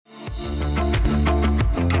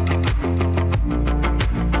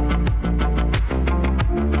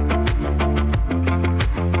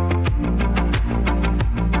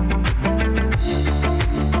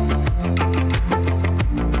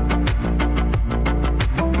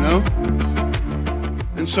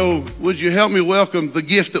And so would you help me welcome the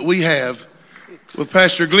gift that we have with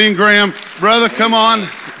Pastor Glenn Graham. Brother, come on.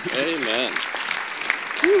 Amen.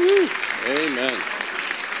 Woo-hoo. Amen.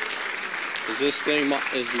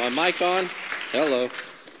 Is my mic on? Hello.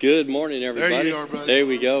 Good morning, everybody. There you are, brother. There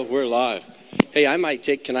we go. We're live. Hey,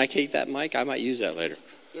 can I take that mic? I might use that later.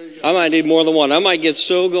 I might need more than one. I might get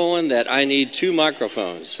so going that I need two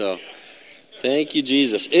microphones. So thank you,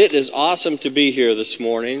 Jesus. It is awesome to be here this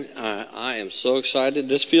morning. I am so excited.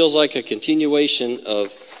 This feels like a continuation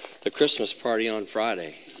of the Christmas party on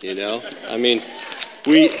Friday, you know? I mean,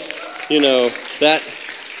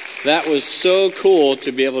 that was so cool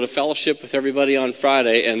to be able to fellowship with everybody on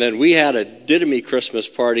Friday. And then we had a Didymy Christmas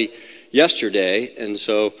party yesterday. And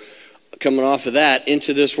so coming off of that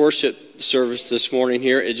into this worship service this morning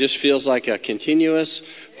here, it just feels like a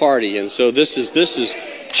continuous party. And so this is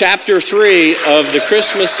chapter 3 of the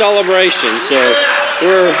Christmas celebration. So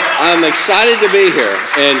I'm excited to be here.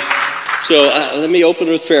 And so let me open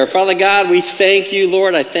with prayer. Father God, we thank you,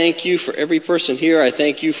 Lord. I thank you for every person here. I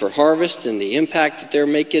thank you for Harvest and the impact that they're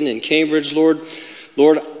making in Cambridge, Lord.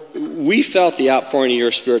 Lord, we felt the outpouring of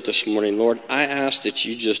your Spirit this morning, Lord. I ask that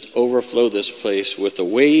you just overflow this place with a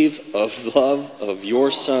wave of love of your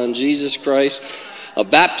Son, Jesus Christ, a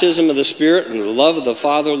baptism of the Spirit and the love of the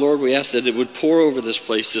Father, Lord. We ask that it would pour over this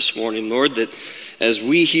place this morning, Lord, that as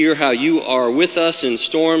we hear how you are with us in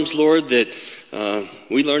storms, Lord, that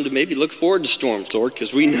we learn to maybe look forward to storms, Lord,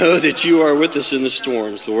 because we know that you are with us in the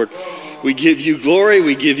storms, Lord. We give you glory,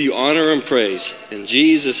 we give you honor and praise. In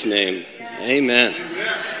Jesus' name, amen.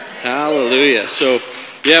 Hallelujah. So,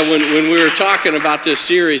 yeah, when we were talking about this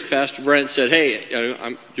series, Pastor Brent said, hey,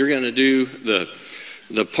 you're going to do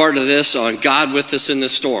the part of this on God with us in the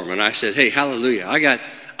storm. And I said, hey, hallelujah.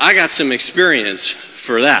 I got some experience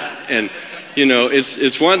for that. And, you know,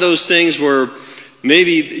 it's one of those things where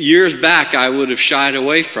maybe years back I would have shied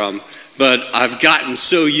away from, but I've gotten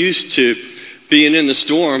so used to being in the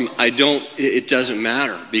storm, it doesn't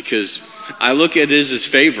matter, because I look at it as his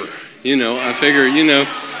favor. You know, I figure, you know,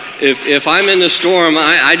 if I'm in the storm,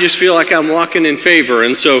 I just feel like I'm walking in favor.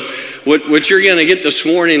 And so what you're going to get this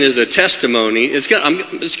morning is a testimony. It's going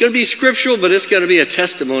to be scriptural, but it's going to be a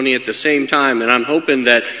testimony at the same time. And I'm hoping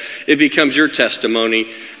that it becomes your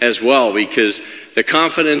testimony as well, because the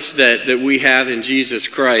confidence that we have in Jesus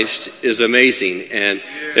Christ is amazing. And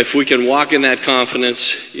if we can walk in that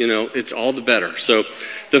confidence, you know, it's all the better. So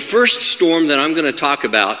the first storm that I'm going to talk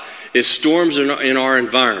about is storms in our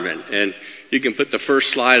environment. And you can put the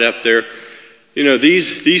first slide up there. You know,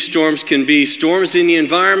 these storms can be storms in the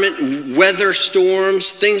environment, weather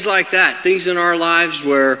storms, things like that. Things in our lives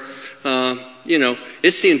where, you know,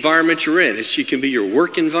 it's the environment you're in. It can be your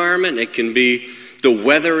work environment. It can be the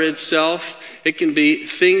weather itself. It can be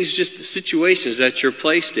things, just situations that you're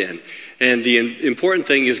placed in. And the important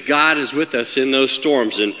thing is God is with us in those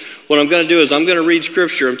storms. And what I'm going to do is I'm going to read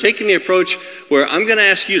scripture. I'm taking the approach where I'm going to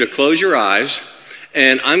ask you to close your eyes,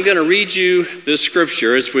 and I'm going to read you this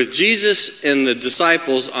scripture. It's with Jesus and the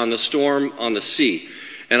disciples on the storm on the sea.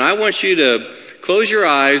 And I want you to close your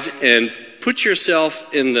eyes and put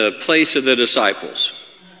yourself in the place of the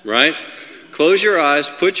disciples, right? Close your eyes,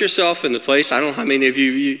 put yourself in the place. I don't know how many of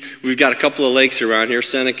we've got a couple of lakes around here,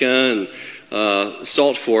 Seneca and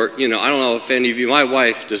Salt Fork. You know, I don't know if any of you, my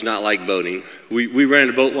wife does not like boating. We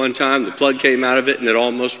rented a boat one time, the plug came out of it,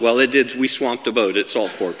 and we swamped a boat at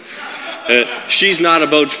Salt Fork. She's not a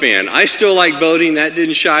boat fan. I still like boating. That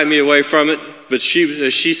didn't shy me away from it, but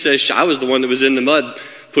she says I was the one that was in the mud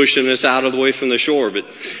pushing us out of the way from the shore, but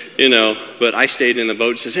I stayed in the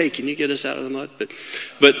boat and says, hey, can you get us out of the mud?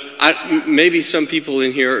 But maybe some people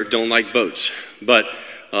in here don't like boats, but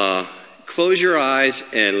close your eyes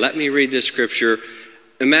and let me read this scripture.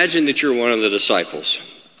 Imagine that you're one of the disciples.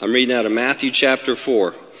 I'm reading out of Matthew chapter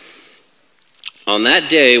 4. On that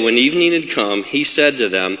day, when evening had come, he said to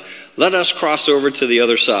them, let us cross over to the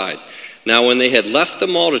other side. Now when they had left the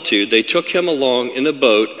multitude, they took him along in the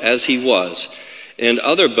boat as he was, and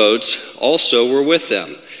other boats also were with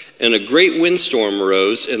them. And a great windstorm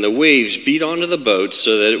arose, and the waves beat onto the boat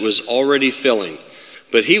so that it was already filling.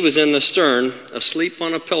 But he was in the stern, asleep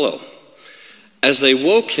on a pillow. As they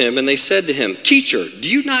woke him, and they said to him, Teacher, do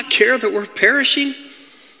you not care that we're perishing?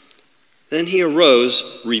 Then he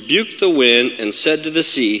arose, rebuked the wind, and said to the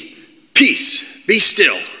sea, Peace, be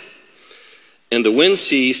still. And the wind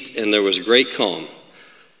ceased, and there was great calm.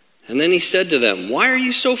 And then he said to them, Why are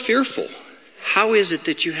you so fearful? How is it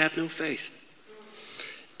that you have no faith?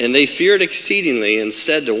 And they feared exceedingly and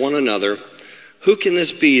said to one another, Who can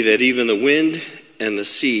this be that even the wind and the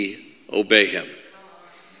sea obey him?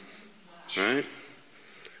 All right?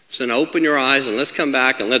 So now open your eyes and let's come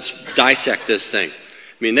back and let's dissect this thing.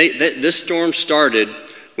 I mean, this storm started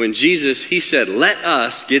when Jesus, he said, let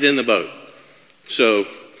us get in the boat. So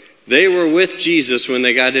they were with Jesus when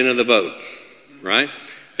they got into the boat, right?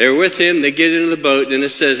 They were with him, they get into the boat, and it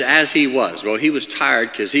says, as he was. Well, he was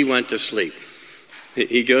tired because he went to sleep.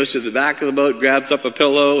 He goes to the back of the boat, grabs up a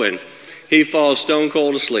pillow, and he falls stone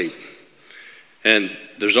cold asleep. And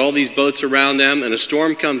there's all these boats around them, and a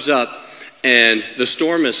storm comes up, and the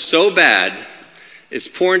storm is so bad, it's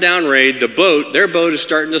pouring down rain. Their boat is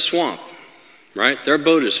starting to swamp, right? Their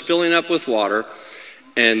boat is filling up with water,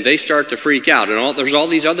 and they start to freak out. And there's all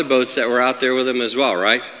these other boats that were out there with them as well,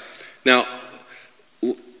 right? Now,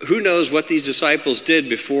 who knows what these disciples did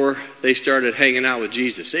before they started hanging out with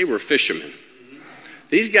Jesus? They were fishermen.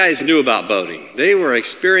 These guys knew about boating. They were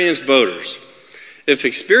experienced boaters. If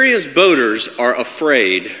experienced boaters are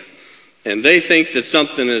afraid and they think that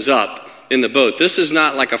something is up in the boat, this is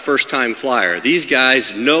not like a first-time flyer. These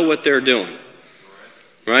guys know what they're doing,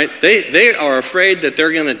 right? They are afraid that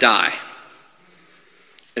they're going to die.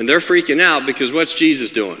 And they're freaking out because what's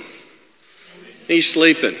Jesus doing? He's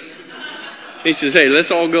sleeping. He says, hey,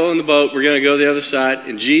 let's all go in the boat. We're going to go to the other side.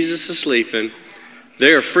 And Jesus is sleeping.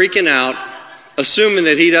 They're freaking out, assuming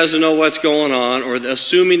that he doesn't know what's going on, or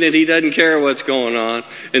assuming that he doesn't care what's going on.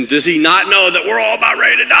 And does he not know that we're all about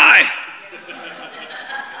ready to die?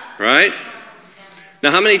 Right?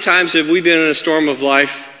 Now, how many times have we been in a storm of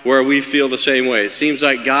life where we feel the same way? It seems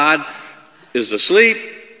like God is asleep.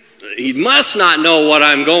 He must not know what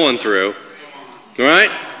I'm going through.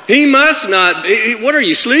 Right? He must not. What are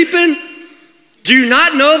you, sleeping? Do you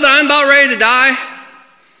not know that I'm about ready to die?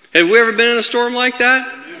 Have we ever been in a storm like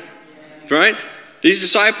that? Right? These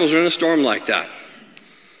disciples are in a storm like that.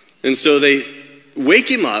 And so they wake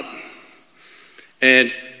him up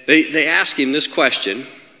and they ask him this question.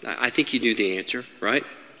 I think you knew the answer, right?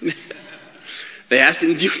 They asked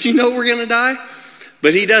him, do you know we're going to die?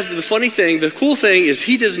 But he does the cool thing is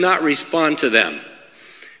he does not respond to them.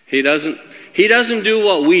 He doesn't do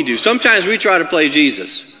what we do. Sometimes we try to play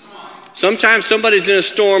Jesus. Sometimes somebody's in a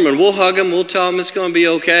storm and we'll hug them, we'll tell them it's going to be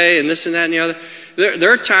okay and this and that and the other.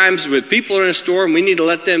 There are times when people are in a storm, we need to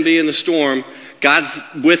let them be in the storm. God's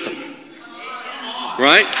with them.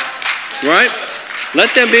 Right? Right?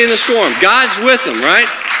 Let them be in the storm. God's with them, right?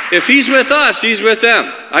 If he's with us, he's with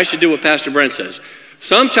them. I should do what Pastor Brent says.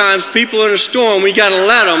 Sometimes people are in a storm, we got to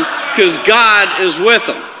let them because God is with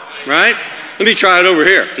them, right? Let me try it over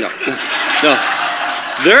here. No.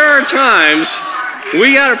 There are times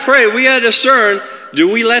we got to pray, we got to discern,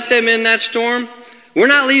 do we let them in that storm? We're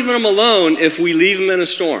not leaving them alone if we leave them in a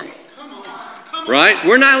storm, right?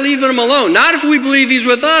 We're not leaving them alone. Not if we believe he's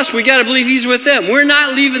with us, we got to believe he's with them. We're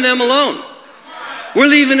not leaving them alone. We're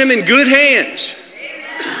leaving them in good hands,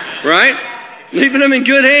 right? Leaving them in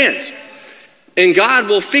good hands. And God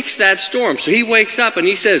will fix that storm. So he wakes up and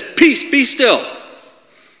he says, peace, be still.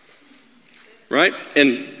 Right?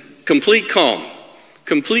 And complete calm,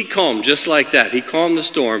 just like that. He calmed the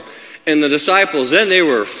storm. And the disciples, then they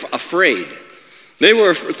were afraid.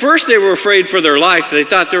 First they were afraid for their life. They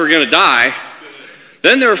thought they were going to die.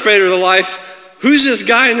 Then they're afraid of their life. Who's this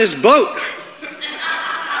guy in this boat?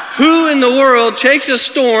 Who in the world takes a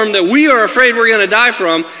storm that we are afraid we're going to die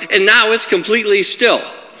from, and now it's completely still?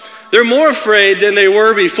 They're more afraid than they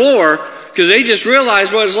were before because they just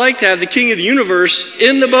realized what it's like to have the King of the universe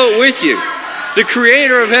in the boat with you. The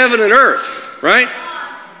creator of heaven and earth, right?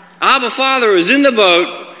 Abba Father is in the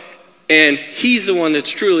boat, and he's the one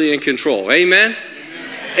that's truly in control. Amen?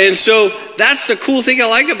 And so that's the cool thing I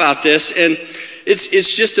like about this, and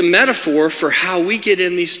it's just a metaphor for how we get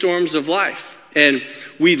in these storms of life. And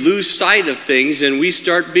we lose sight of things, and we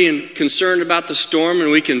start being concerned about the storm, and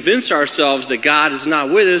we convince ourselves that God is not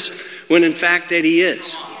with us, when in fact that he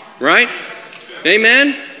is. Right?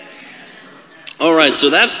 Amen? All right, so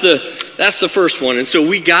that's the first one. And so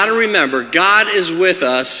we got to remember, God is with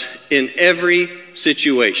us in every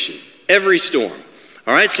situation, every storm.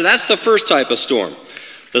 All right, so that's the first type of storm.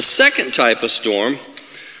 The second type of storm,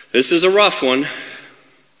 this is a rough one.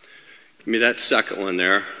 Give me that second one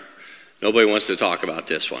there. Nobody wants to talk about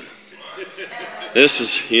this one. This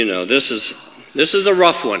is a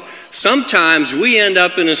rough one. Sometimes we end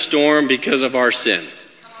up in a storm because of our sin.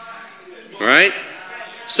 Right?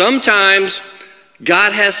 Sometimes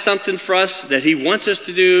God has something for us that he wants us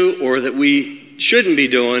to do or that we shouldn't be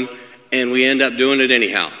doing, and we end up doing it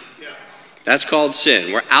anyhow. That's called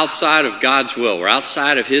sin. We're outside of God's will. We're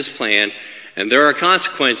outside of his plan, and there are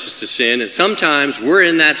consequences to sin, and sometimes we're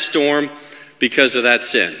in that storm because of that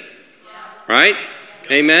sin. Right?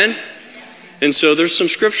 Amen? And so there's some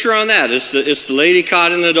scripture on that. It's the lady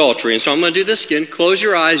caught in adultery. And so I'm going to do this again. Close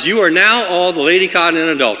your eyes. You are now all the lady caught in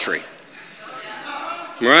adultery.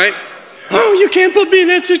 Right? Oh, you can't put me in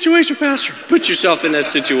that situation, Pastor. Put yourself in that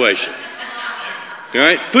situation. All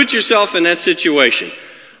right? Put yourself in that situation.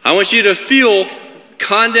 I want you to feel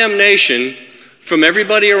condemnation from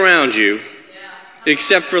everybody around you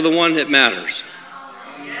except for the one that matters.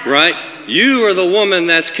 Right? You are the woman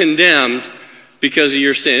that's condemned because of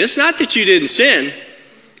your sin. It's not that you didn't sin.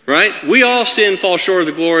 Right? We all sin, fall short of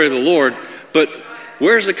the glory of the Lord. But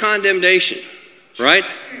where's the condemnation? Right?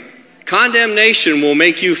 Condemnation will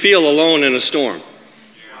make you feel alone in a storm.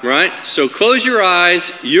 Right? So close your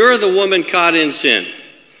eyes. You're the woman caught in sin.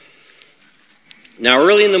 Now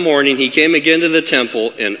early in the morning he came again to the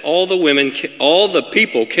temple, and all the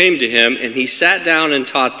people came to him, and he sat down and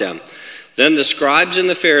taught them. Then the scribes and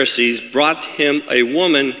the Pharisees brought him a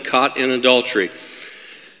woman caught in adultery.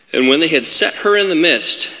 And when they had set her in the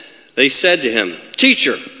midst, they said to him,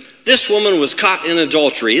 "Teacher, this woman was caught in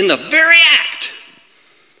adultery in the very act.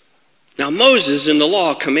 Now Moses in the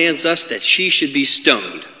law commands us that she should be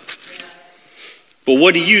stoned. But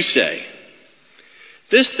what do you say?"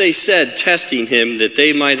 This they said, testing him, that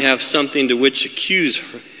they might have something to which accuse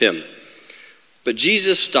him. But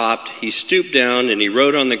Jesus stopped, he stooped down, and he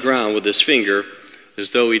wrote on the ground with his finger as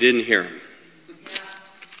though he didn't hear him.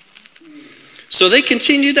 So they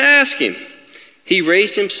continued to ask him. He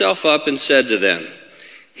raised himself up and said to them,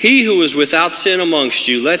 "He who is without sin amongst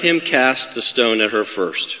you, let him cast the stone at her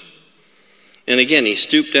first." And again he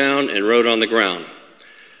stooped down and wrote on the ground.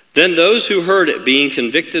 Then those who heard it, being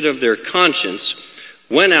convicted of their conscience,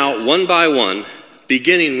 went out one by one,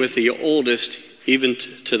 beginning with the oldest even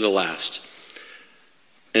to the last.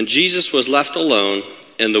 And Jesus was left alone,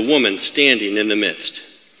 and the woman standing in the midst.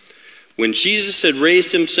 When Jesus had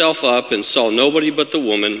raised himself up and saw nobody but the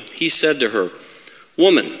woman, he said to her,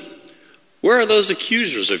 "Woman, where are those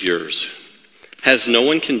accusers of yours? Has no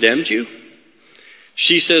one condemned you?"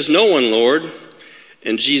 She says, "No one, Lord."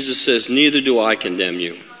 And Jesus says, "Neither do I condemn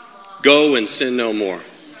you. Go and sin no more."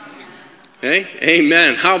 Okay?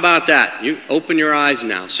 Amen. How about that? You open your eyes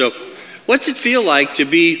now. So what's it feel like to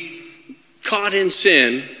be caught in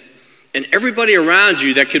sin and everybody around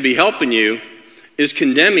you that could be helping you is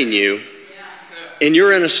condemning you, and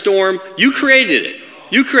you're in a storm? You created it.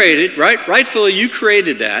 You created it, right? Rightfully, you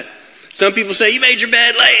created that. Some people say, "You made your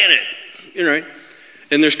bed, lay in it." You know, right?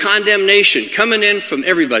 And there's condemnation coming in from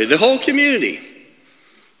everybody, the whole community,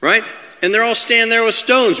 right? And they're all standing there with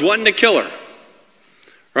stones wanting to kill her,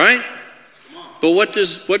 right? But what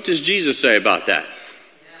does Jesus say about that?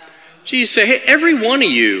 Jesus say, "Hey, every one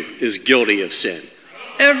of you is guilty of sin.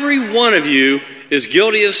 Every one of you is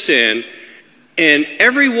guilty of sin, and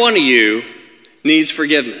every one of you needs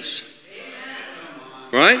forgiveness."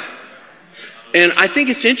 Right? And I think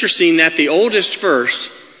it's interesting that the oldest first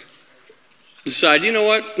decide, you know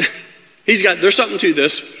what? There's something to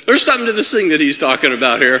this. There's something to this thing that he's talking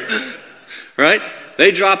about here. Right?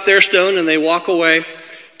 They drop their stone and they walk away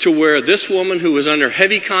to where this woman who was under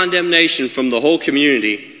heavy condemnation from the whole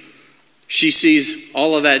community, she sees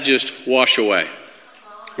all of that just wash away.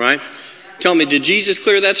 Right? Tell me, did Jesus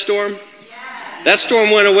clear that storm? That storm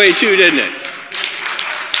went away too, didn't it?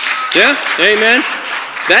 Yeah? Amen?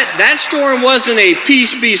 That storm wasn't a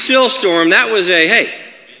peace be still storm. That was a, hey,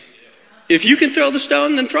 if you can throw the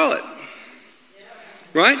stone, then throw it.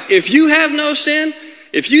 Right? If you have no sin,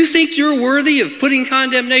 if you think you're worthy of putting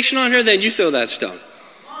condemnation on her, then you throw that stone.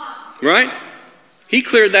 Right? He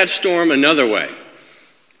cleared that storm another way.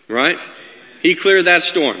 Right? He cleared that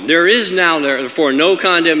storm. There is now, therefore, no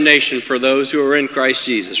condemnation for those who are in Christ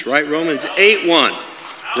Jesus. Right? Romans 8:1.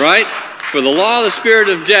 Right? For the law of the spirit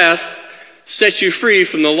of death sets you free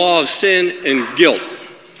from the law of sin and guilt.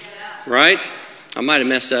 Right? I might have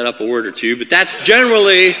messed that up a word or two, but that's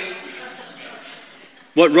generally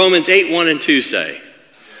what Romans 8:1 and 2 say.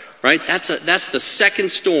 Right? That's the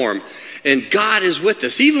second storm. And God is with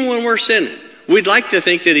us, even when we're sinning. We'd like to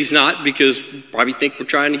think that he's not, because probably think we're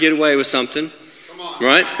trying to get away with something.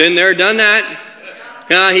 Right? Been there, done that.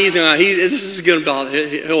 This is going to bother.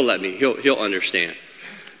 He'll let me. He'll understand.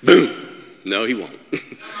 Boom. No, he won't.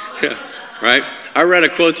 Right? I read a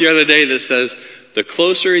quote the other day that says, "The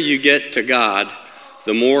closer you get to God,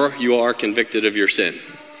 the more you are convicted of your sin."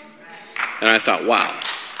 And I thought, wow,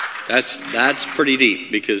 that's pretty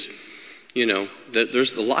deep, because, you know,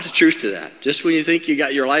 there's a lot of truth to that. Just when you think you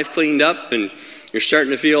got your life cleaned up and you're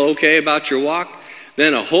starting to feel okay about your walk,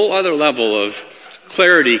 then a whole other level of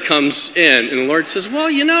clarity comes in, and the Lord says, "Well,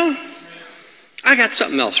 you know, I got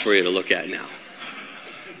something else for you to look at now."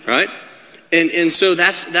 Right? And so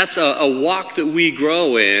that's a walk that we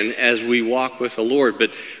grow in as we walk with the Lord.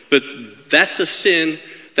 But that's a sin,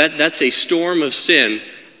 that's a storm of sin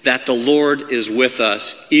that the Lord is with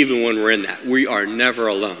us even when we're in that. We are never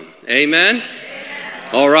alone. Amen?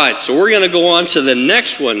 All right, so we're going to go on to the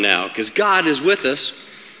next one now, because God is with us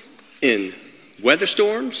in weather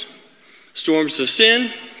storms, storms of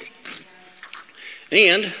sin,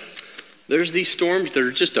 and there's these storms that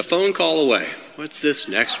are just a phone call away. What's this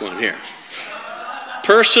next one here?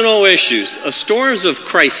 Personal issues, storms of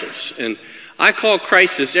crisis. And I call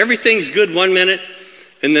crisis, everything's good 1 minute,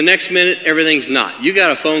 and the next minute, everything's not. You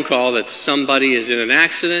got a phone call that somebody is in an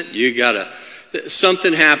accident.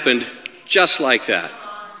 Something happened just like that,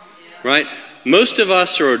 right? Most of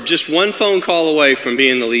us are just one phone call away from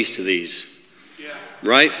being the least of these,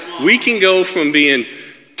 right? We can go from being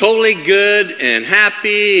totally good and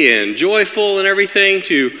happy and joyful and everything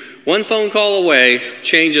to one phone call away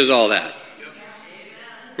changes all that,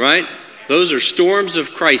 right? Those are storms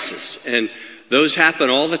of crisis, and those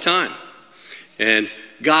happen all the time. And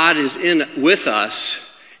God is with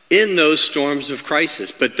us in those storms of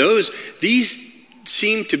crisis. But these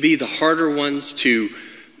seem to be the harder ones to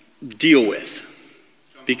deal with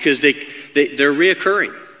because they're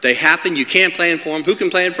reoccurring. They happen. You can't plan for them. Who can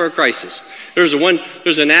plan for a crisis? There's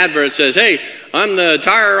an advert that says, hey, I'm the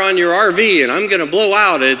tire on your RV and I'm going to blow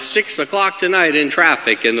out at 6 o'clock tonight in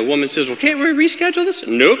traffic. And the woman says, well, can't we reschedule this?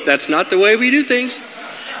 Nope, that's not the way we do things.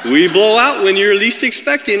 We blow out when you're least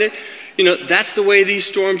expecting it. That's the way these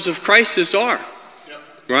storms of crisis are,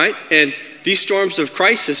 right? And these storms of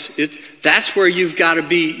crisis, that's where you've got to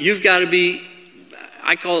be,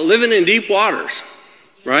 I call it living in deep waters,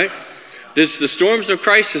 right? There's the storms of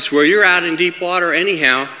crisis where you're out in deep water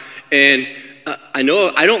anyhow. And Don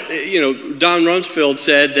Rumsfeld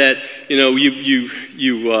said that,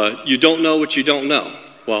 you don't know what you don't know.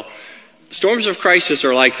 Well, storms of crisis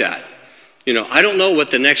are like that. I don't know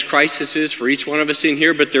what the next crisis is for each one of us in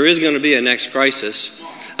here, but there is going to be a next crisis.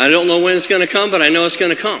 I don't know when it's going to come, but I know it's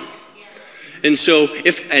going to come. And so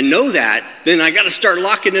if I know that, then I got to start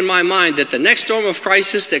locking in my mind that the next storm of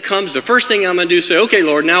crisis that comes, the first thing I'm going to do is say, okay,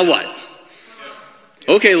 Lord, now what?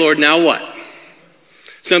 Okay, Lord, now what?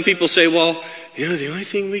 Some people say, well, the only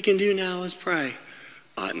thing we can do now is pray.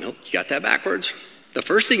 Nope, you got that backwards. The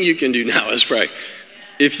first thing you can do now is pray.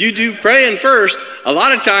 If you do praying first, a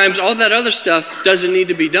lot of times all that other stuff doesn't need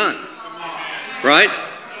to be done, right?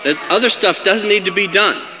 That other stuff doesn't need to be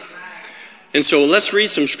done. And so let's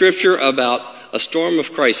read some scripture about a storm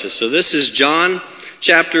of crisis. So this is John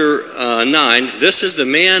chapter 9. This is the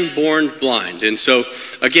man born blind. And so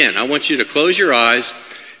again, I want you to close your eyes.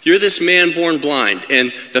 You're this man born blind.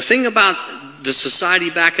 And the thing about the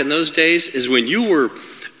society back in those days is when you were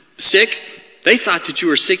sick, they thought that you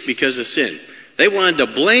were sick because of sin. They wanted to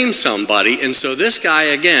blame somebody, and so this guy,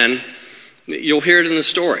 again, you'll hear it in the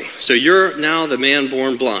story. So you're now the man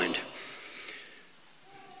born blind.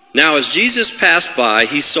 Now as Jesus passed by,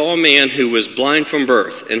 he saw a man who was blind from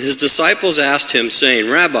birth, and his disciples asked him, saying,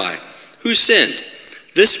 Rabbi, who sinned,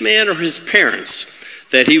 this man or his parents,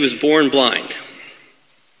 that he was born blind?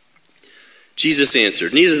 Jesus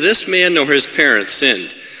answered, neither this man nor his parents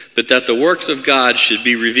sinned, but that the works of God should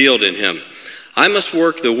be revealed in him. I must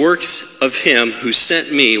work the works of him who sent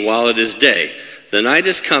me while it is day. The night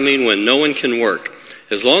is coming when no one can work.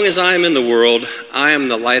 As long as I am in the world, I am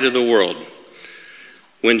the light of the world.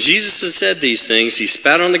 When Jesus had said these things, he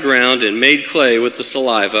spat on the ground and made clay with the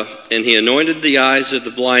saliva, and he anointed the eyes of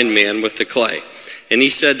the blind man with the clay. And he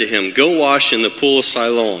said to him, go wash in the pool of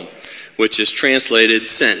Siloam, which is translated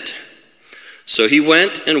sent. So he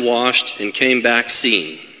went and washed and came back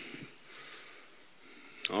seeing.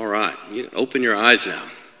 All right, you open your eyes now.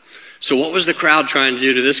 So what was the crowd trying to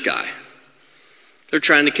do to this guy? They're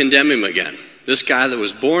trying to condemn him again. This guy that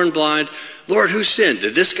was born blind, Lord, who sinned?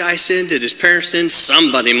 Did this guy sin? Did his parents sin?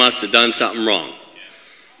 Somebody must have done something wrong,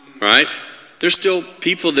 right? There's still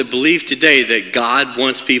people that believe today that God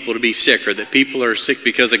wants people to be sick or that people are sick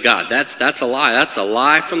because of God. That's a lie. That's a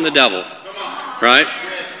lie from the devil, right?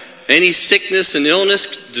 Any sickness and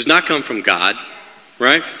illness does not come from God,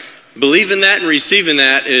 right? Believing that and receiving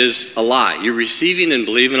that is a lie. You're receiving and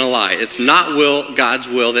believing a lie. It's not God's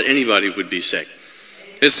will that anybody would be sick.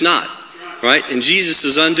 It's not, right? And Jesus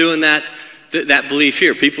is undoing that belief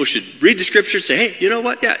here. People should read the scripture and say, hey, you know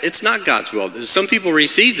what? Yeah, it's not God's will. Some people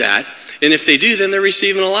receive that, and if they do, then they're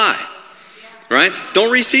receiving a lie, right?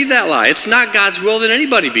 Don't receive that lie. It's not God's will that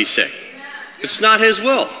anybody be sick. It's not his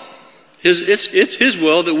will. It's his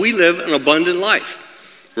will that we live an abundant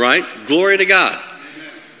life, right? Glory to God.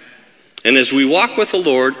 And as we walk with the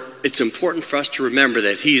Lord, it's important for us to remember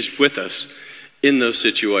that he's with us in those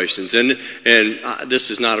situations. And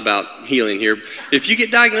this is not about healing here. If you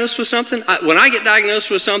get diagnosed with something, when I get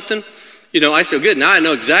diagnosed with something, I say, good, now I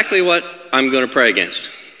know exactly what I'm going to pray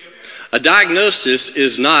against. A diagnosis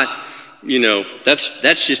is not,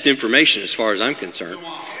 that's just information as far as I'm concerned.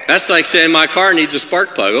 That's like saying my car needs a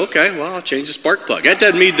spark plug. Okay, well, I'll change the spark plug. That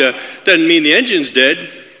doesn't mean the engine's dead.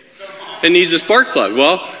 It needs a spark plug.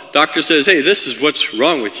 Well, doctor says, hey, this is what's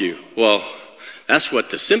wrong with you. Well, that's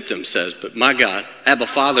what the symptom says. But my God, Abba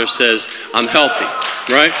Father says I'm healthy,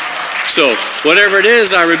 right? So whatever it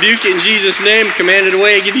is, I rebuke it in Jesus' name, command it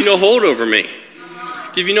away, give you no hold over me.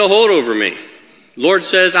 Give you no hold over me. Lord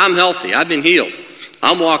says I'm healthy. I've been healed.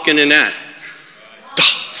 I'm walking in that.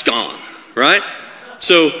 It's gone, right?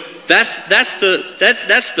 So that's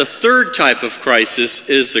the third type of crisis,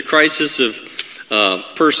 is the crisis of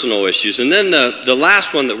personal issues. And then the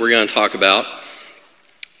last one that we're going to talk about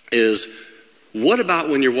is, what about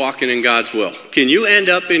when you're walking in God's will? Can you end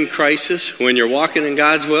up in crisis when you're walking in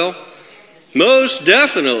God's will? Most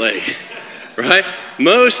definitely, right?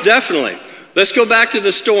 Most definitely. Let's go back to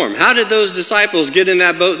the storm. How did those disciples get in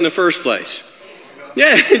that boat in the first place?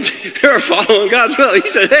 Yeah, they were following God's will. He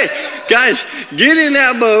said, hey, guys, get in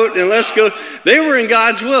that boat and let's go. They were in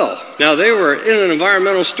God's will. Now, they were in an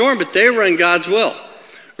environmental storm, but they were in God's will,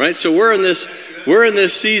 right? So we're in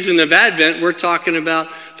this season of Advent. We're talking about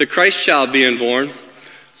the Christ child being born,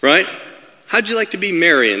 right? How'd you like to be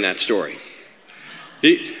Mary in that story?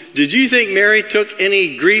 Did you think Mary took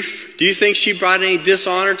any grief? Do you think she brought any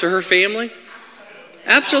dishonor to her family?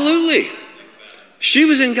 Absolutely. She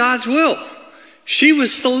was in God's will. She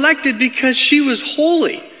was selected because she was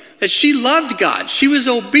holy, that she loved God. She was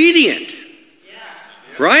obedient,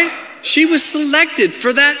 right? She was selected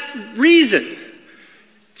for that reason.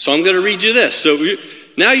 So I'm going to read you this. So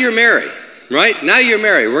now you're Mary, right? Now you're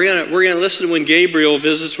Mary. We're going to listen when Gabriel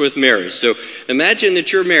visits with Mary. So imagine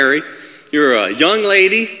that you're Mary. You're a young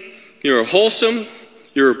lady. You're wholesome.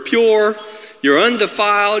 You're pure. You're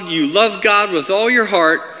undefiled. You love God with all your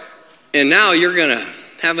heart. And now you're going to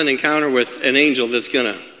have an encounter with an angel that's going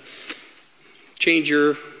to change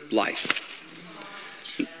your life.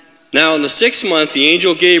 Now, in the 6th month, the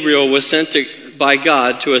angel Gabriel was sent by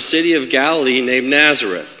God to a city of Galilee named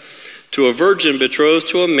Nazareth, to a virgin betrothed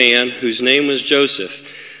to a man whose name was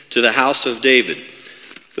Joseph, to the house of David.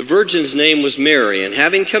 The virgin's name was Mary, and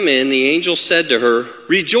having come in, the angel said to her,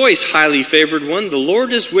 "Rejoice, highly favored one, the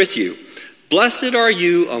Lord is with you. Blessed are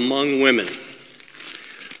you among women."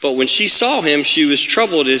 But when she saw him, she was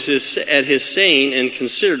troubled at his saying, and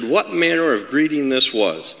considered what manner of greeting this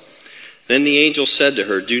was. Then the angel said to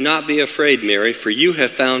her, "Do not be afraid, Mary, for you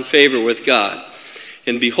have found favor with God.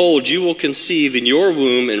 And behold, you will conceive in your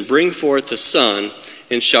womb and bring forth a son,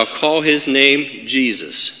 and shall call his name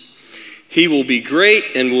Jesus. He will be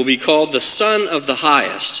great and will be called the Son of the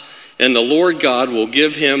Highest, and the Lord God will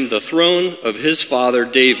give him the throne of his father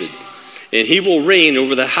David. And he will reign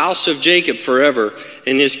over the house of Jacob forever,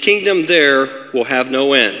 and his kingdom there will have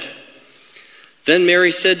no end." Then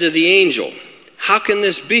Mary said to the angel, "How can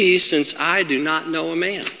this be, since I do not know a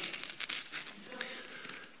man?"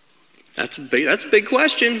 That's a big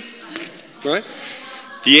question, right?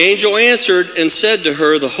 The angel answered and said to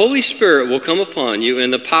her, "The Holy Spirit will come upon you,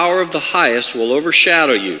 and the power of the Highest will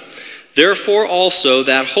overshadow you. Therefore also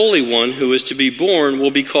that Holy One who is to be born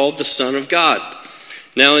will be called the Son of God.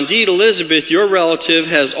 Now indeed Elizabeth, your relative,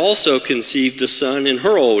 has also conceived a son in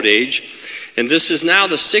her old age, and this is now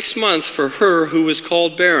the 6th month for her who is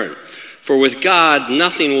called barren. For with God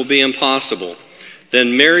nothing will be impossible."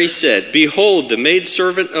 Then Mary said, "Behold, the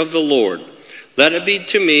maidservant of the Lord. Let it be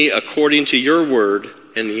to me according to your word."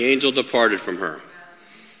 And the angel departed from her.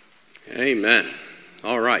 Amen.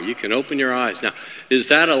 All right, you can open your eyes. Now, is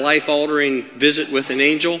that a life-altering visit with an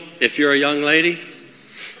angel if you're a young lady?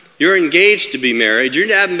 You're engaged to be married.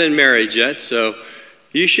 You haven't been married yet, so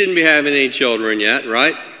you shouldn't be having any children yet,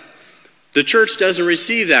 right? The church doesn't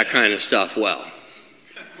receive that kind of stuff well,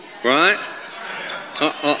 right?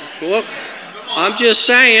 Well, I'm just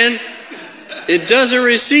saying, it doesn't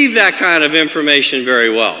receive that kind of information very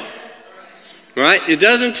well, right? It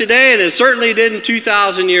doesn't today, and it certainly didn't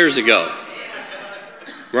 2,000 years ago,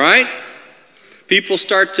 right? People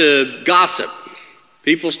start to gossip.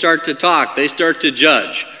 People start to talk. They start to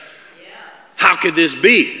judge. How could this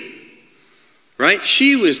be? Right?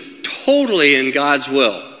 She was totally in God's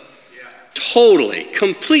will. Totally,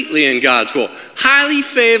 completely in God's will. Highly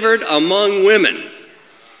favored among women.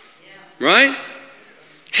 Right?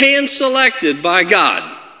 Hand-selected by God.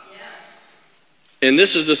 And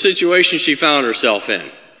this is the situation she found herself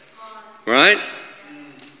in. Right?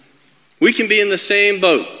 We can be in the same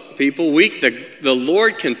boat, people. The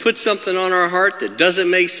Lord can put something on our heart that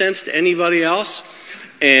doesn't make sense to anybody else,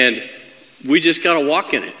 and we just got to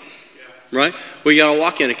walk in it. Right? We got to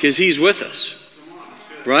walk in it because He's with us.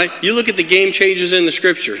 right? You look at the game changers in the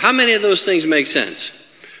scripture. How many of those things make sense?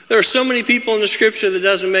 There are so many people in the scripture that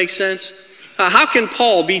doesn't make sense. How can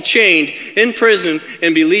Paul be chained in prison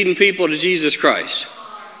and be leading people to Jesus Christ?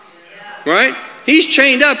 Right? He's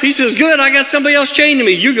chained up. He says, good, I got somebody else chained to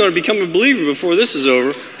me. You're going to become a believer before this is over.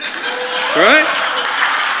 Right?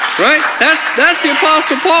 Right? That's the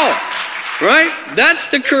Apostle Paul. Right? That's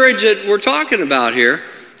the courage that we're talking about here.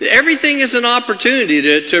 Everything is an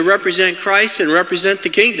opportunity to represent Christ and represent the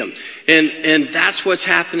kingdom. And that's what's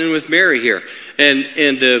happening with Mary here.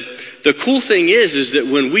 And the cool thing is that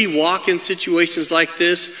when we walk in situations like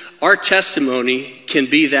this, our testimony can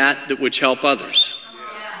be that which help others.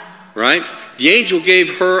 Right? The angel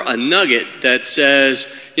gave her a nugget that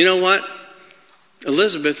says, you know what?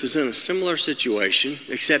 Elizabeth is in a similar situation,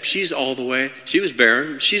 except she was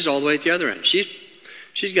barren. She's all the way at the other end.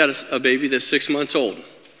 She's got a baby that's 6 months old.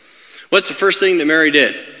 What's the first thing that Mary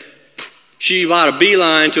did? She bought a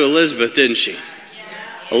beeline to Elizabeth, didn't she?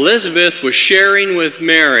 Elizabeth was sharing with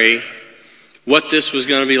Mary what this was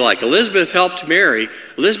going to be like. Elizabeth helped Mary.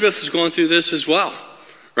 Elizabeth was going through this as well.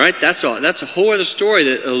 Right? That's a whole other story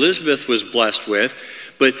that Elizabeth was blessed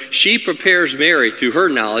with. But she prepares Mary through her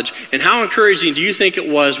knowledge. And how encouraging do you think it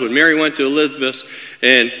was when Mary went to Elizabeth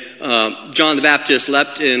and John the Baptist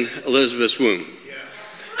leapt in Elizabeth's womb?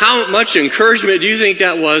 How much encouragement do you think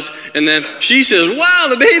that was? And then she says, wow,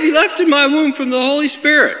 the baby left in my womb from the Holy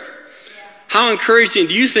Spirit. How encouraging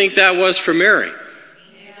do you think that was for Mary?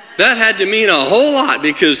 That had to mean a whole lot,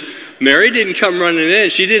 because Mary didn't come running in.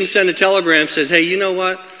 She didn't send a telegram that says, hey, you know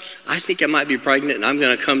what? I think I might be pregnant and I'm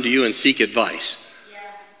going to come to you and seek advice.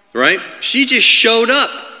 Right? She just showed up.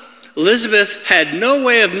 Elizabeth had no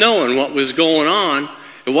way of knowing what was going on.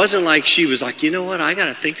 It wasn't like she was like, you know what? I got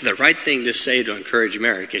to think of the right thing to say to encourage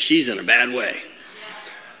Mary because she's in a bad way.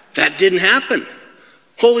 That didn't happen.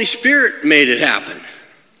 Holy Spirit made it happen.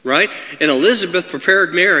 Right? And Elizabeth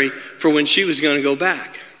prepared Mary for when she was going to go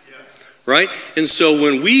back. Right? And so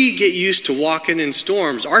when we get used to walking in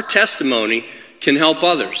storms, our testimony can help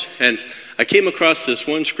others. And I came across this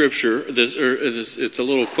one scripture. It's a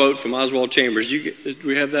little quote from Oswald Chambers. Do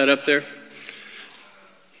we have that up there?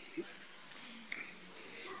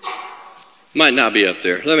 Might not be up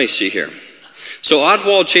there. Let me see here. So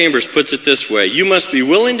Oswald Chambers puts it this way. You must be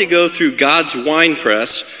willing to go through God's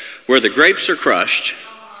winepress where the grapes are crushed.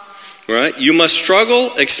 Right? You must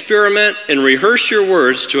struggle, experiment, and rehearse your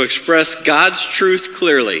words to express God's truth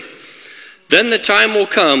clearly. Then the time will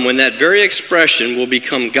come when that very expression will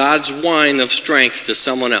become God's wine of strength to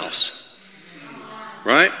someone else.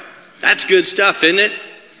 Right? That's good stuff, isn't it?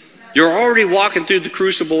 You're already walking through the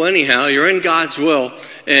crucible anyhow. You're in God's will.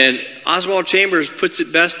 And Oswald Chambers puts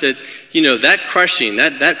it best that, you know, that crushing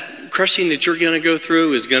that you're going to go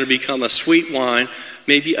through is going to become a sweet wine,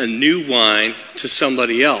 maybe a new wine to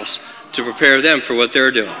somebody else to prepare them for what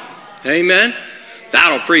they're doing. Amen?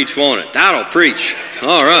 That'll preach, won't it? That'll preach.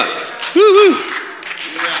 All right. Woo-hoo.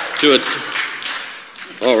 Do it.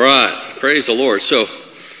 All right. Praise the Lord. So,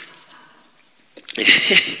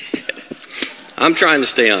 I'm trying to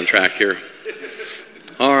stay on track here.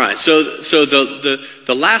 All right. So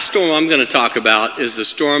the last storm I'm going to talk about is the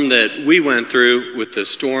storm that we went through with the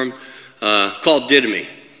storm called Didymi.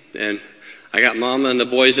 And I got Mama and the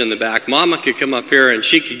boys in the back. Mama could come up here and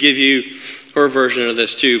she could give you her version of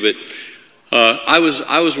this too. But I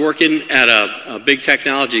was working at a big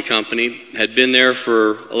technology company, had been there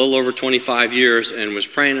for a little over 25 years, and was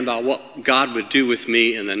praying about what God would do with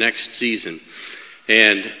me in the next season.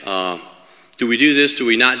 And do we do this? Do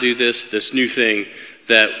we not do this? This new thing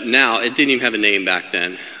that now, it didn't even have a name back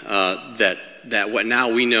then, that what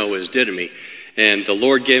now we know as Didymi. And the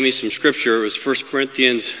Lord gave me some scripture. It was 1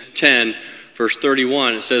 Corinthians 10, verse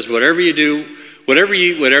 31. It says, whatever you do,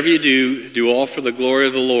 do all for the glory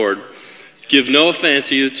of the Lord. Give no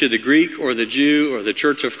offense either to the Greek or the Jew or the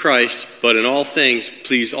church of Christ, but in all things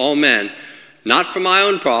please all men, not for my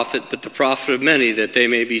own profit, but the profit of many, that they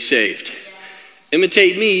may be saved.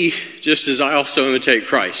 Imitate me just as I also imitate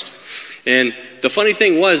Christ. And the funny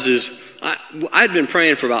thing was I'd been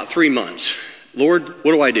praying for about 3 months. Lord,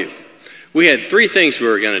 what do I do? We had 3 things we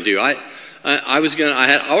were going to do. I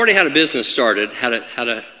had already had a business started, had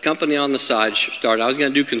a company on the side started. I was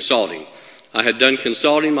going to do consulting. I had done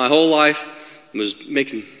consulting my whole life, was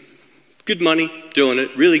making good money doing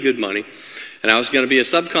it, really good money. And I was going to be a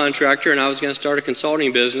subcontractor, and I was going to start a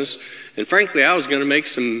consulting business. And frankly, I was going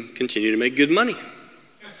to continue to make good money.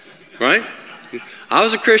 Right? I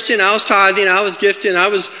was a Christian, I was tithing, I was gifting, I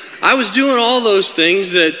was doing all those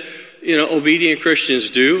things that, you know, obedient Christians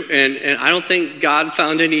do. And I don't think God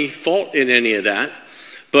found any fault in any of that.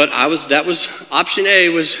 But that was option A,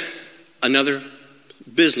 was another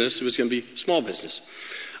business. It was going to be small business.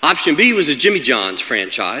 Option B was a Jimmy John's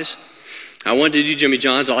franchise. I wanted to do Jimmy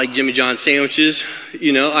John's. I like Jimmy John's sandwiches.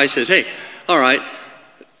 I says, hey, all right,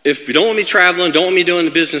 if you don't want me traveling, don't want me doing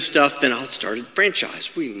the business stuff, then I'll start a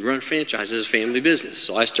franchise. We can run a franchise as a family business.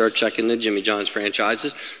 So I started checking the Jimmy John's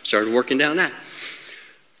franchises, started working down that.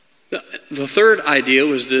 The third idea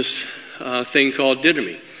was this thing called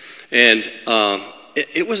Didymi. And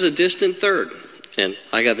it was a distant third. And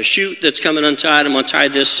I got a chute that's coming untied. I'm going to tie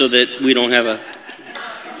this so that we don't have a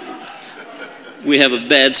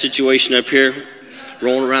bad situation up here,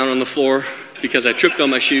 rolling around on the floor because I tripped on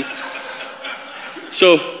my shoe.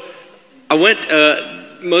 So I went,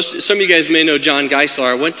 some of you guys may know John Geisler.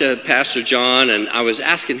 I went to Pastor John and I was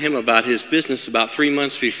asking him about his business about 3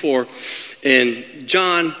 months before. And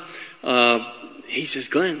John, he says,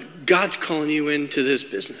 Glenn, God's calling you into this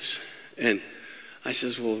business. And I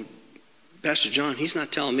says, well, Pastor John, he's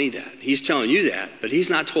not telling me that. He's telling you that, but he's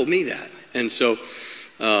not told me that. And so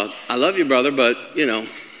I love you, brother, but,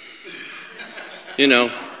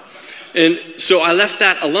 And so I left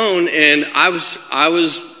that alone, and I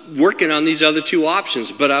was working on these other two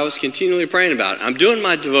options, but I was continually praying about it. I'm doing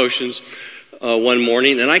my devotions one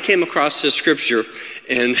morning, and I came across this scripture,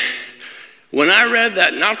 and when I read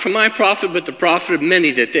that, not for my profit, but the profit of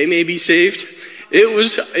many, that they may be saved, it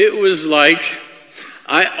was like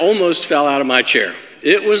I almost fell out of my chair.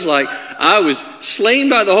 It was like I was slain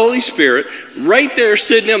by the Holy Spirit right there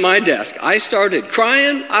sitting at my desk. I started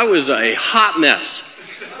crying. I was a hot mess.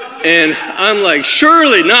 And I'm like,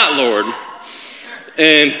 surely not, Lord.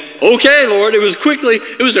 And okay, Lord, it was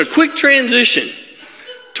a quick transition.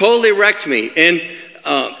 Totally wrecked me. And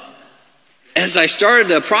as I started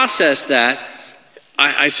to process that,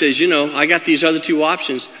 I says, I got these other two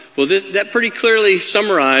options. Well, that pretty clearly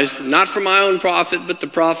summarized, not for my own profit, but the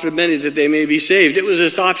profit of many that they may be saved. It was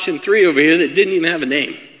this option 3 over here that didn't even have a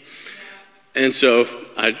name. And so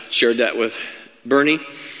I shared that with Bernie.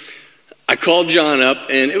 I called John up,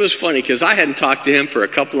 and it was funny because I hadn't talked to him for a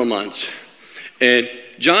couple of months. And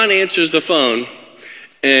John answers the phone,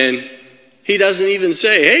 and he doesn't even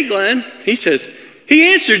say, hey, Glenn. He says,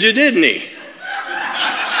 he answered you, didn't he?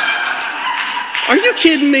 Are you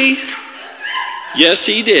kidding me? Yes,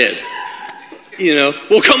 he did.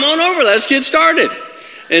 Well, come on over. Let's get started.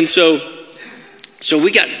 And so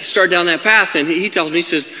we got started down that path, and he tells me, he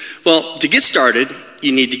says, well, to get started,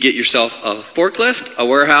 you need to get yourself a forklift, a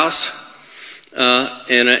warehouse,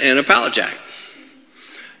 and a pallet jack.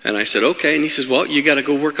 And I said, okay. And he says, well, you got to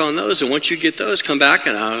go work on those. And once you get those, come back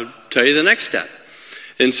and I'll tell you the next step.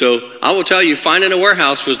 And so I will tell you, finding a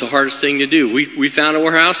warehouse was the hardest thing to do. We found a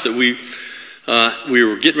warehouse that we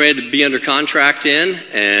were getting ready to be under contract in,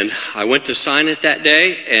 and I went to sign it that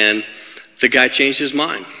day, and the guy changed his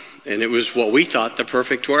mind. And it was what we thought the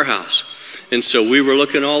perfect warehouse. And so we were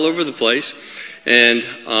looking all over the place, and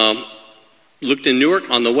looked in Newark.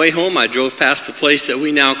 On the way home, I drove past the place that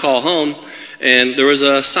we now call home, and there was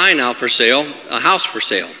a sign out for sale, a house for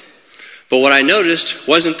sale. But what I noticed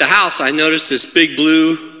wasn't the house. I noticed this big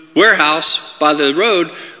blue warehouse by the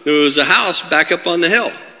road. There was a house back up on the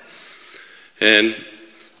hill. And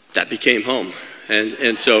that became home.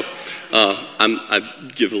 And so I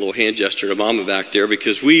give a little hand gesture to Mama back there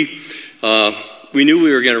because we knew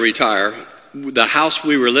we were going to retire. The house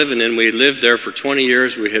we were living in, we had lived there for 20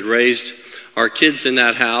 years. We had raised our kids in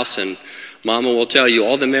that house, and Mama will tell you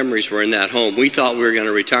all the memories were in that home. We thought we were going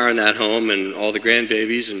to retire in that home and all the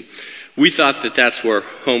grandbabies, and we thought that that's where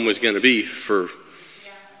home was going to be for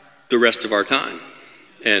the rest of our time.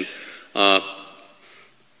 And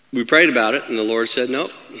we prayed about it, and the Lord said,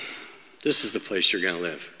 nope, this is the place you're going to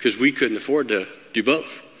live, because we couldn't afford to do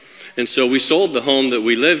both. And so we sold the home that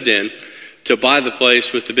we lived in to buy the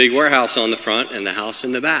place with the big warehouse on the front and the house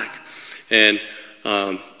in the back. And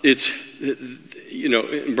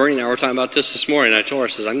Bernie and I were talking about this morning. I told her, I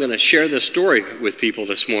says, I'm going to share this story with people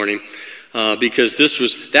this morning because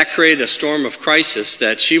that created a storm of crisis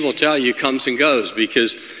that she will tell you comes and goes,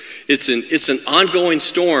 because it's an ongoing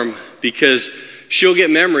storm, because she'll get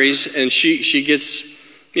memories and she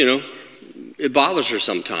gets, it bothers her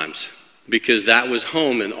sometimes, because that was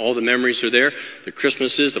home and all the memories are there. The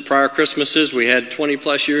Christmases, the prior Christmases, we had 20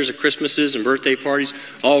 plus years of Christmases and birthday parties,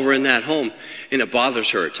 all were in that home, and it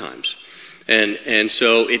bothers her at times. And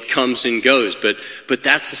so it comes and goes, but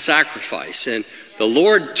that's a sacrifice. And the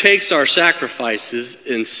Lord takes our sacrifices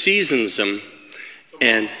and seasons them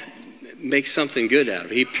and makes something good out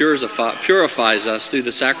of it. He purifies us through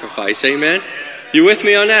the sacrifice. Amen? You with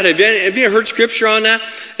me on that? Have you heard scripture on that?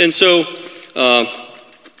 And so,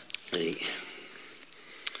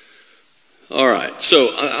 all right. So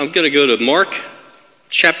I'm going to go to Mark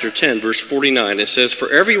chapter 10, verse 49. It says,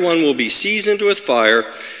 "For everyone will be seasoned with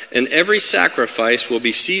fire, and every sacrifice will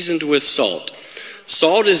be seasoned with salt.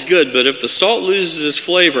 Salt is good, but if the salt loses its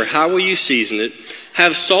flavor, how will you season it?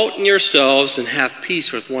 Have salt in yourselves and have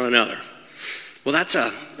peace with one another." Well,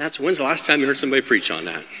 when's the last time you heard somebody preach on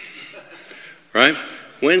that? Right?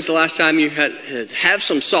 When's the last time you have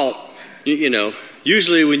some salt? You know,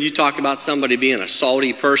 usually when you talk about somebody being a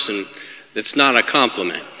salty person, it's not a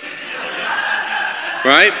compliment.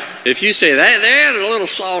 Right? If you say they're a little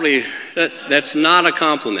salty, that's not a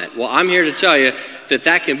compliment. Well, I'm here to tell you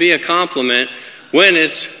that can be a compliment when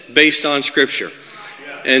it's based on Scripture.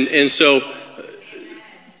 And so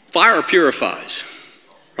fire purifies,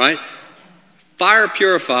 right? Fire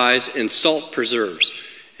purifies and salt preserves.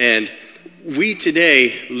 And we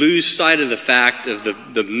today lose sight of the fact of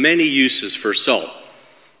the many uses for salt,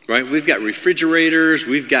 right? We've got refrigerators,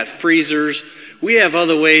 we've got freezers, we have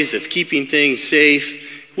other ways of keeping things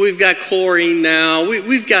safe. We've got chlorine now.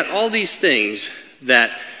 We've got all these things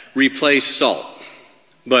that replace salt.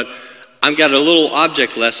 But I've got a little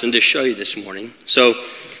object lesson to show you this morning. So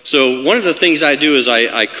one of the things I do is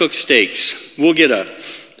I cook steaks. We'll get a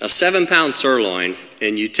 7-pound sirloin,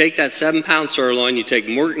 and you take that 7-pound sirloin, you take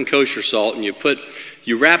Morton kosher salt, and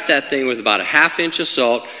you wrap that thing with about a 1/2 inch of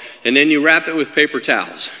salt, and then you wrap it with paper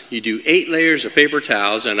towels. You do 8 layers of paper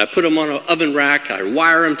towels, and I put them on an oven rack, I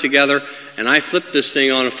wire them together, and I flip this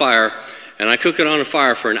thing on a fire, and I cook it on a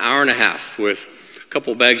fire for an hour and a half with a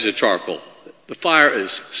couple bags of charcoal. The fire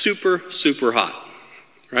is super, super hot,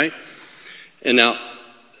 right? And now,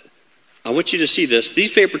 I want you to see this.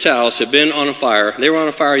 These paper towels have been on a fire. They were on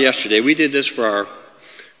a fire yesterday. We did this for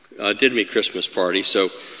our Didymy Christmas party,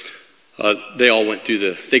 so they all went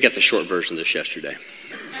through they got the short version of this yesterday.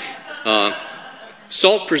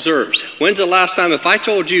 Salt preserves. When's the last time, if I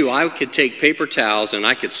told you I could take paper towels and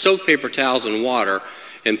I could soak paper towels in water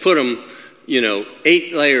and put them,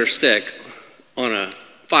 8 layers thick on a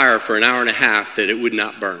fire for an hour and a half, that it would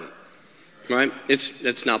not burn? Right?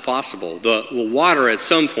 It's not possible. The water at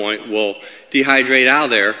some point will dehydrate out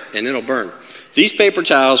of there and it'll burn. These paper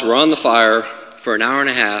towels were on the fire for an hour and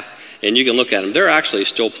a half, and you can look at them. They're actually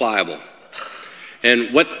still pliable.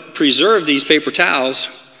 And what preserved these paper towels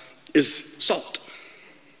is salt,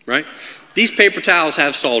 right? These paper towels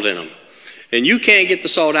have salt in them. And you can't get the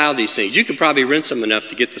salt out of these things. You could probably rinse them enough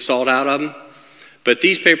to get the salt out of them, but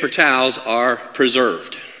these paper towels are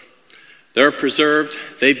preserved. They're preserved.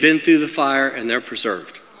 They've been through the fire, and they're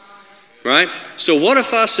preserved, right? So what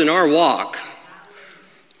if us in our walk,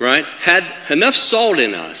 right, had enough salt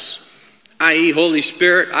in us, i.e. Holy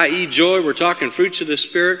Spirit, i.e. joy, we're talking fruits of the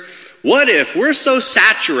Spirit. What if we're so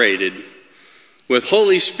saturated with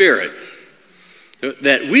Holy Spirit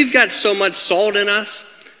that we've got so much salt in us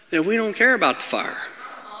that we don't care about the fire,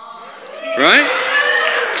 right?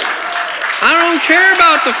 I don't care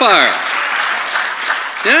about the fire.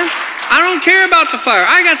 Yeah? I don't care about the fire.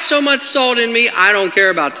 I got so much salt in me, I don't care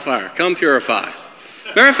about the fire. Come purify.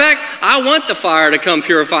 Matter of fact, I want the fire to come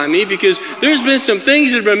purify me, because there's been some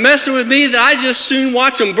things that have been messing with me that I just soon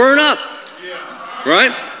watch them burn up.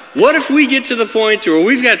 Right? What if we get to the point where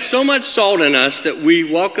we've got so much salt in us that we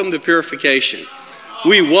welcome the purification?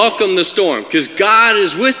 We welcome the storm, because God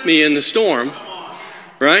is with me in the storm.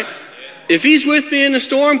 Right? If He's with me in the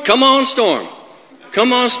storm, come on storm.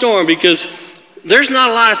 Come on storm, because there's not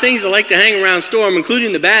a lot of things that like to hang around storm,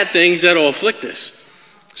 including the bad things that will afflict us.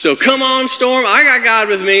 So come on storm, I got God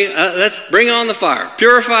with me. Let's bring on the fire.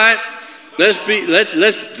 Purify it.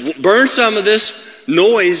 Let's burn some of this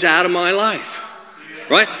noise out of my life.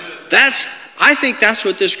 Right? I think that's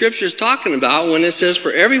what this scripture is talking about when it says,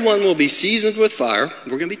 for everyone will be seasoned with fire.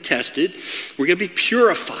 We're going to be tested. We're going to be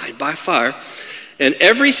purified by fire. And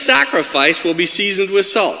every sacrifice will be seasoned with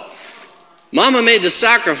salt. Mama made the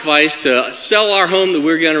sacrifice to sell our home that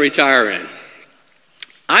we're going to retire in.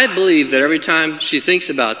 I believe that every time she thinks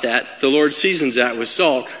about that, the Lord seasons that with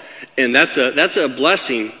salt. And that's a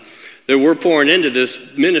blessing that we're pouring into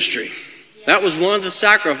this ministry. That was one of the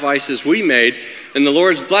sacrifices we made, and the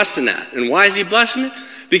Lord's blessing that. And why is He blessing it?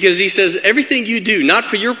 Because He says, everything you do, not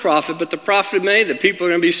for your profit, but the profit made, that people are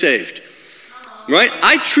going to be saved. Right?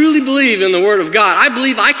 I truly believe in the Word of God. I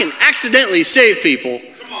believe I can accidentally save people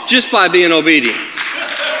just by being obedient.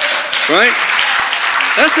 Right?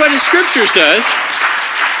 That's what the scripture says.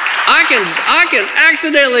 I can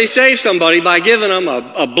accidentally save somebody by giving them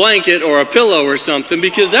a blanket or a pillow or something,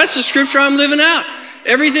 because that's the scripture I'm living out.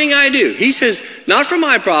 Everything I do. He says, not for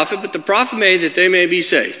my profit, but the profit made, that they may be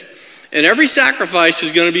saved. And every sacrifice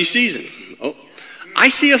is going to be seasoned. Oh, I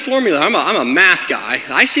see a formula. I'm a math guy.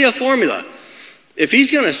 I see a formula. If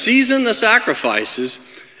He's going to season the sacrifices,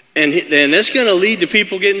 and that's going to lead to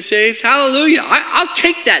people getting saved, hallelujah. I'll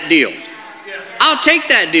take that deal. I'll take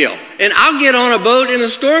that deal. And I'll get on a boat in a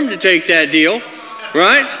storm to take that deal,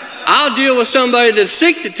 right? I'll deal with somebody that's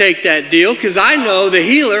sick to take that deal because I know the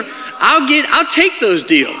healer. I'll take those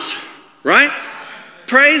deals, right?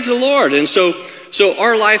 Praise the Lord. And so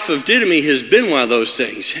our life of Didymi has been one of those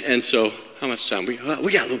things. And so, how much time? We got a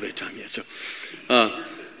little bit of time yet.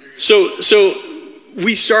 So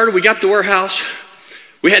we started, we got the warehouse.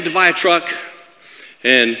 We had to buy a truck.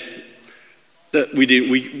 And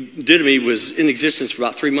Didymi was in existence for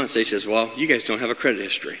about 3 months. They says, well, you guys don't have a credit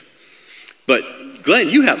history. But Glenn,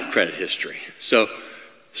 you have a credit history. So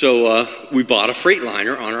we bought a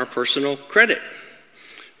Freightliner on our personal credit,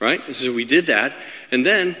 right? And so we did that. And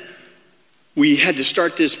then we had to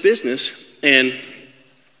start this business. And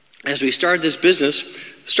as we started this business,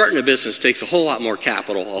 starting a business takes a whole lot more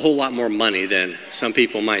capital, a whole lot more money than some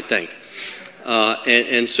people might think.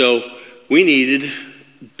 And so we needed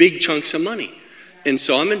big chunks of money. And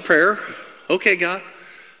so I'm in prayer. Okay, God,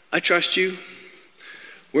 I trust you.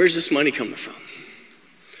 Where's this money coming from?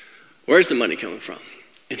 Where's the money coming from?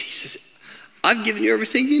 And he says, I've given you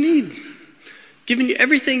everything you need. Given you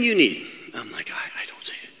everything you need. I'm like, I don't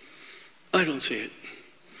see it. I don't see it.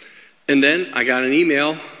 And then I got an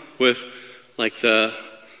email with like the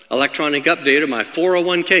electronic update of my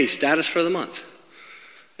 401k status for the month.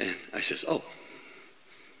 And I says, oh,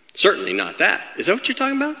 certainly not that. Is that what you're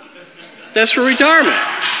talking about? That's for retirement.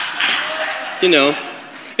 You know.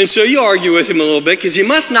 And so you argue with him a little bit because he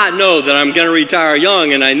must not know that I'm going to retire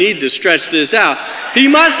young and I need to stretch this out. He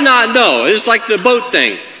must not know. It's like the boat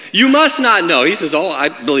thing. You must not know. He says,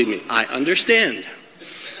 believe me, I understand.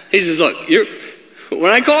 He says, look,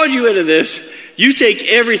 when I called you into this, you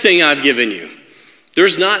take everything I've given you.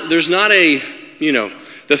 There's not a,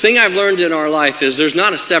 the thing I've learned in our life is there's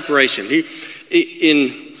not a separation.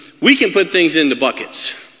 We can put things into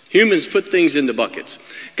buckets. Humans put things into buckets.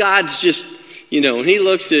 God's just, when he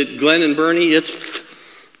looks at Glenn and Bernie,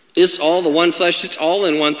 it's all the one flesh. It's all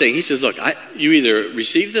in one thing. He says, look, you either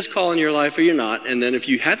receive this call in your life or you're not. And then if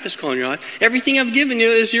you have this call in your life, everything I've given you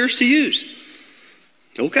is yours to use.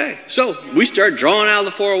 Okay. So we start drawing out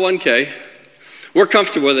of the 401k. We're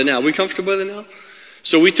comfortable with it now. We comfortable with it now?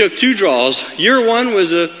 So we took 2 draws. Year 1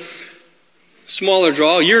 was a smaller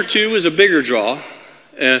draw. Year 2 was a bigger draw.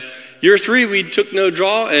 Year 3, we took no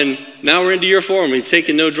draw, and now we're into year 4, and we've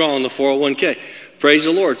taken no draw on the 401k. Praise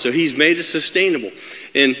the Lord. So he's made it sustainable.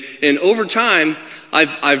 And over time,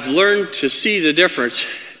 I've learned to see the difference,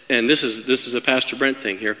 and this is a Pastor Brent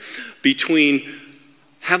thing here, between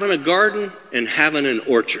having a garden and having an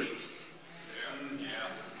orchard.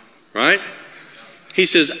 Right? He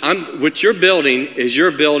says, what you're building is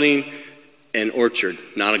you're building an orchard,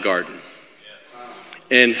 not a garden.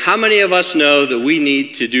 And how many of us know that we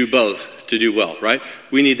need to do both to do well, right?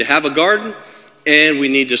 We need to have a garden and we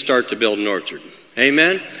need to start to build an orchard.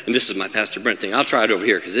 Amen? And this is my Pastor Brent thing. I'll try it over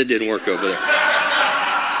here because it didn't work over there.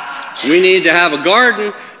 We need to have a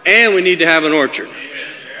garden and we need to have an orchard.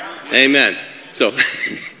 Amen. So,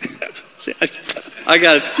 I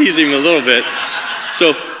got to tease him a little bit.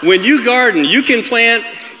 So when you garden, you can plant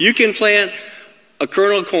a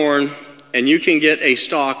kernel of corn and you can get a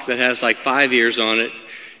stalk that has like 5 ears on it.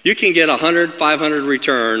 You can get 100, 500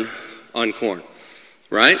 return on corn,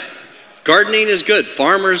 right? Gardening is good.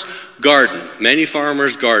 Farmers garden. Many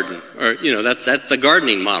farmers garden. Or, that's the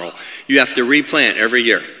gardening model. You have to replant every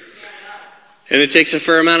year. And it takes a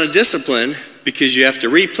fair amount of discipline because you have to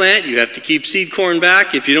replant. You have to keep seed corn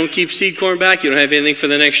back. If you don't keep seed corn back, you don't have anything for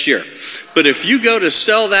the next year. But if you go to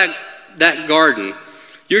sell that garden,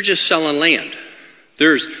 you're just selling land.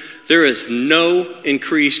 There is no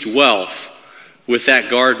increased wealth with that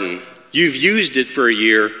garden. You've used it for a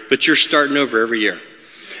year, but you're starting over every year.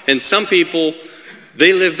 And some people,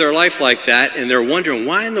 they live their life like that, and they're wondering,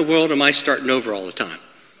 why in the world am I starting over all the time?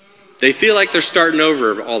 They feel like they're starting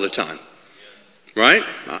over all the time, right?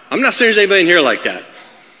 I'm not saying there's anybody in here like that.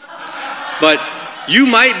 But you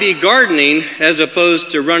might be gardening as opposed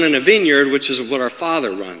to running a vineyard, which is what our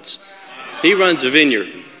Father runs. He runs a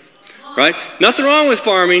vineyard, right? Nothing wrong with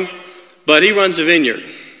farming, but he runs a vineyard.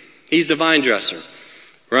 He's the vine dresser,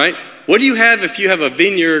 right? What do you have if you have a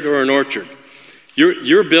vineyard or an orchard?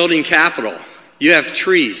 You're building capital. You have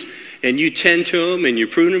trees, and you tend to them, and you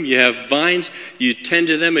prune them. You have vines, you tend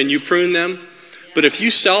to them, and you prune them. But if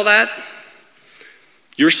you sell that,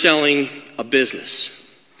 you're selling a business.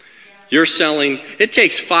 It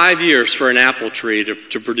takes 5 years for an apple tree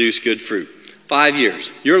to produce good fruit. 5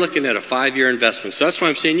 years. You're looking at a 5-year investment. So that's why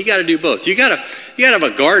I'm saying you got to do both. You got to have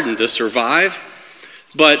a garden to survive.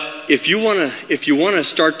 But if you want to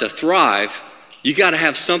start to thrive, You got to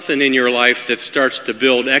have something in your life that starts to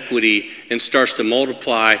build equity and starts to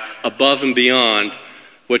multiply above and beyond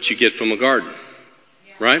what you get from a garden,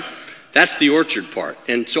 right? That's the orchard part.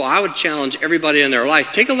 And so I would challenge everybody in their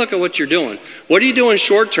life, take a look at what you're doing. What are you doing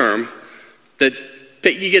short term that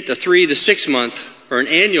you get the 3 to 6 month or an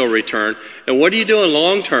annual return? And what are you doing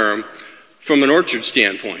long term from an orchard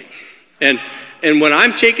standpoint? And when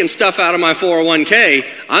I'm taking stuff out of my 401k,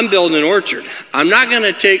 I'm building an orchard. I'm not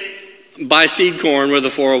going to buy seed corn with a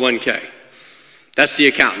 401k. That's the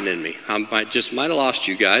accountant in me. I might have lost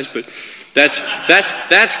you guys, but that's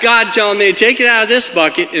God telling me to take it out of this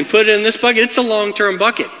bucket and put it in this bucket. It's a long-term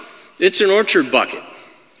bucket. It's an orchard bucket,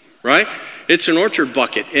 right? It's an orchard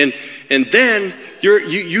bucket, and then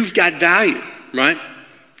you've got value, right?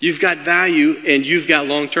 You've got value and you've got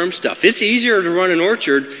long-term stuff. It's easier to run an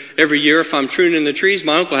orchard every year if I'm pruning the trees.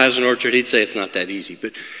 My uncle has an orchard. He'd say it's not that easy,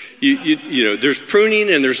 but you know, there's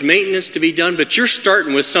pruning and there's maintenance to be done, but you're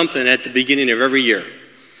starting with something at the beginning of every year.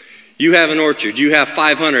 You have an orchard, you have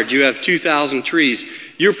 500, you have 2,000 trees.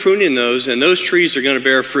 You're pruning those, and those trees are going to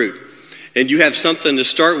bear fruit. And you have something to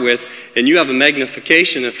start with, and you have a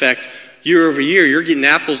magnification effect year over year. You're getting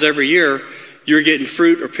apples every year. You're getting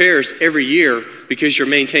fruit or pears every year because you're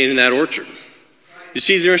maintaining that orchard. You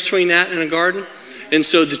see the difference between that and a garden? And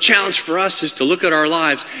so the challenge for us is to look at our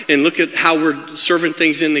lives and look at how we're serving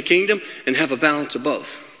things in the kingdom and have a balance of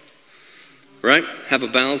both. Right? Have a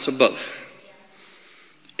balance of both.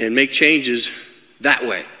 And make changes that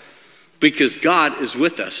way. Because God is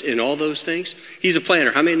with us in all those things. He's a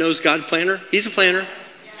planner. How many knows God's planner? He's a planner.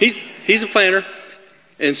 He's a planner.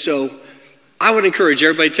 And so I would encourage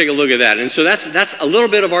everybody to take a look at that. And so that's a little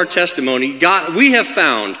bit of our testimony. We have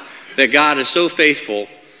found that God is so faithful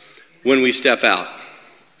when we step out.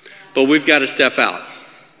 But we've got to step out.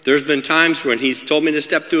 There's been times when he's told me to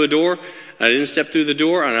step through a door, and I didn't step through the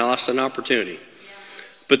door, and I lost an opportunity.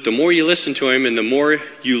 But the more you listen to him and the more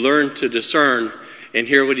you learn to discern and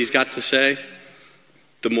hear what he's got to say,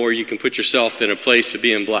 the more you can put yourself in a place of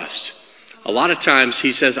being blessed. A lot of times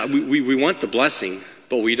he says, we want the blessing,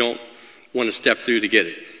 but we don't want to step through to get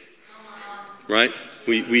it. Right?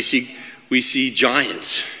 We see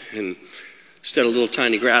giants and instead of little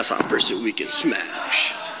tiny grasshoppers that we can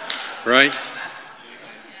smash. Right?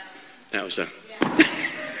 That was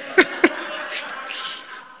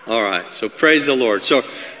all right, so praise the Lord. So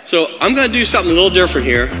I'm going to do something a little different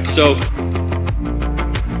here. So